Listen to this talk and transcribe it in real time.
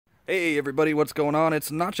Hey everybody, what's going on?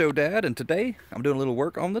 It's Nacho Dad, and today I'm doing a little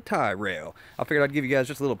work on the tie rail. I figured I'd give you guys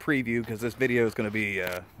just a little preview because this video is going to be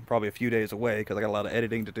probably a few days away because I got a lot of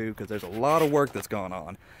editing to do because there's a lot of work that's going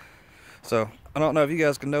on. So, I don't know if you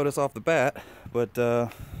guys can notice off the bat, but there's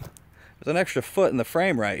an extra foot in the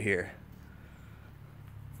frame right here.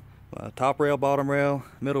 Top rail, bottom rail,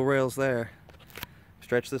 middle rail's there.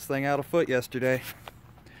 Stretched this thing out a foot yesterday.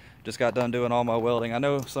 Just got done doing all my welding. I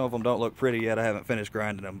know some of them don't look pretty yet. I haven't finished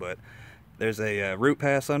grinding them, but there's a root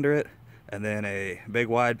pass under it, and then a big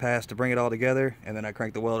wide pass to bring it all together, and then I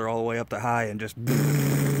crank the welder all the way up to high and just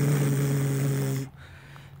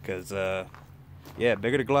because yeah,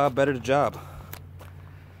 bigger to glob, better to job.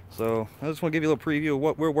 So I just want to give you a little preview of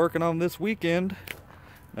what we're working on this weekend.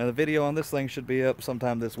 Now the video on this thing should be up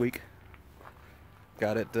sometime this week.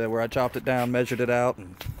 Got it where I chopped it down, measured it out,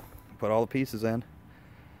 and put all the pieces in.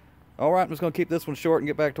 Alright, I'm just going to keep this one short and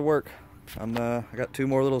get back to work. I got two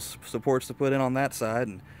more little supports to put in on that side,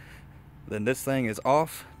 and then this thing is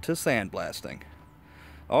off to sandblasting.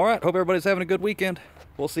 Alright, hope everybody's having a good weekend.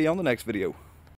 We'll see you on the next video.